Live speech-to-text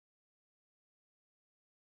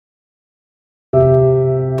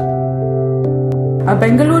A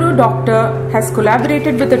Bengaluru doctor has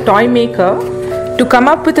collaborated with a toy maker to come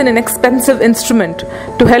up with an inexpensive instrument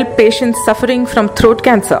to help patients suffering from throat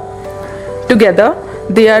cancer. Together,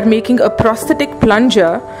 they are making a prosthetic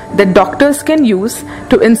plunger that doctors can use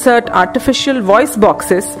to insert artificial voice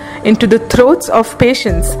boxes into the throats of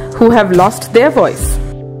patients who have lost their voice.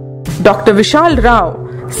 Dr. Vishal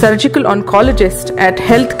Rao, surgical oncologist at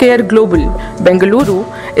Healthcare Global, Bengaluru,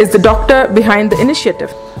 is the doctor behind the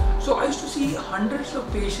initiative. So I used to see hundreds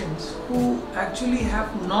of patients who actually have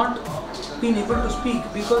not been able to speak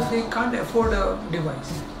because they can't afford a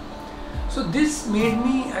device. So this made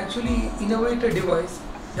me actually innovate a device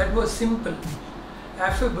that was simple,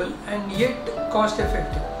 affable and yet cost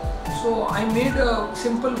effective. So I made a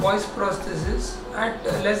simple voice prosthesis at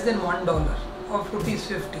less than $1 of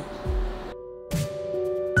 ₹50.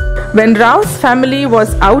 When Rao's family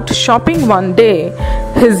was out shopping one day,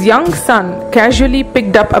 his young son casually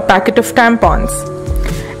picked up a packet of tampons.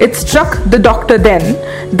 It struck the doctor then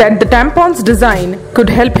that the tampon's design could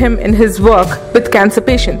help him in his work with cancer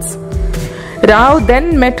patients. Rao then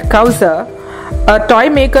met Kausa, a toy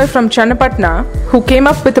maker from Channapatna, who came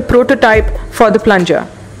up with a prototype for the plunger.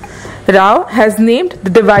 Rao has named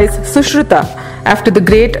the device Sushruta after the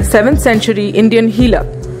great 7th century Indian healer.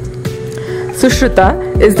 Sushruta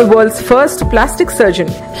is the world's first plastic surgeon,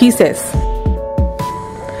 he says.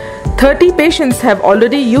 30 patients have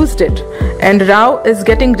already used it, and Rao is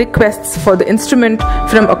getting requests for the instrument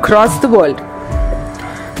from across the world.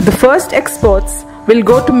 The first exports will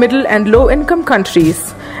go to middle and low income countries,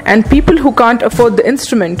 and people who can't afford the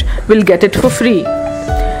instrument will get it for free.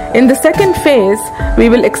 In the second phase, we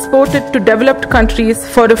will export it to developed countries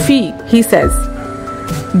for a fee, he says.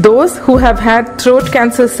 Those who have had throat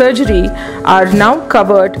cancer surgery are now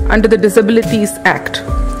covered under the Disabilities Act.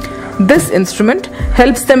 This instrument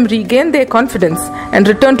helps them regain their confidence and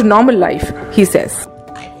return to normal life, he says.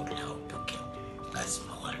 I would love to give a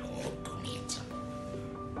small hope to nature.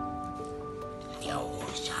 Yaho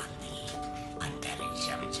Shanti,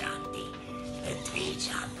 Antariksham Shanti, Prithvi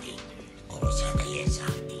Shanti, Oshadaya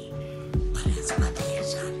Shanti.